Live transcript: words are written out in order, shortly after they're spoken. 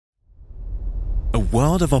A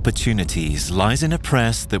world of opportunities lies in a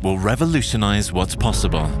press that will revolutionize what's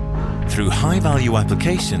possible. Through high-value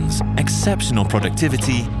applications, exceptional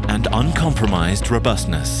productivity, and uncompromised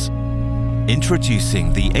robustness.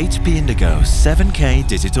 Introducing the HP Indigo 7K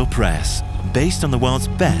Digital Press, based on the world's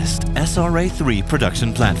best SRA3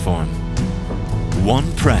 production platform.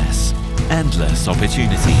 One press, endless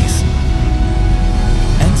opportunities.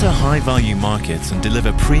 Enter high-value markets and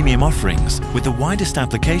deliver premium offerings with the widest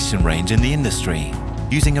application range in the industry,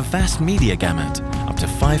 using a vast media gamut, up to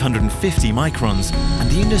 550 microns, and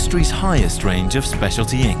the industry's highest range of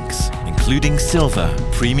specialty inks, including silver,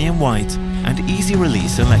 premium white, and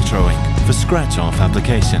easy-release electro ink for scratch-off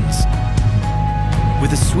applications.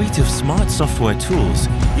 With a suite of smart software tools,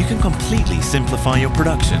 you can completely simplify your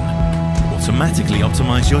production, automatically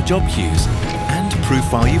optimize your job queues, and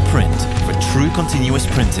profile your print for true continuous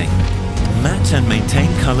printing. Match and maintain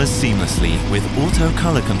colors seamlessly with auto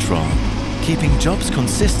color control, keeping jobs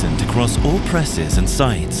consistent across all presses and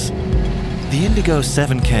sites. The Indigo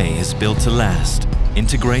 7K is built to last,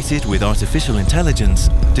 integrated with artificial intelligence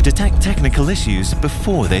to detect technical issues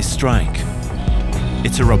before they strike.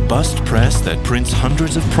 It's a robust press that prints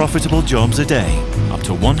hundreds of profitable jobs a day, up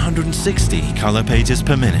to 160 color pages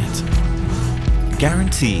per minute.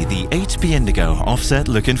 Guarantee the HP Indigo offset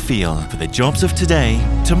look and feel for the jobs of today,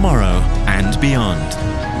 tomorrow, and beyond.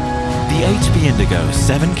 The HP Indigo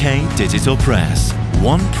 7K Digital Press.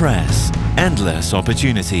 One press, endless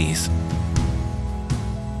opportunities.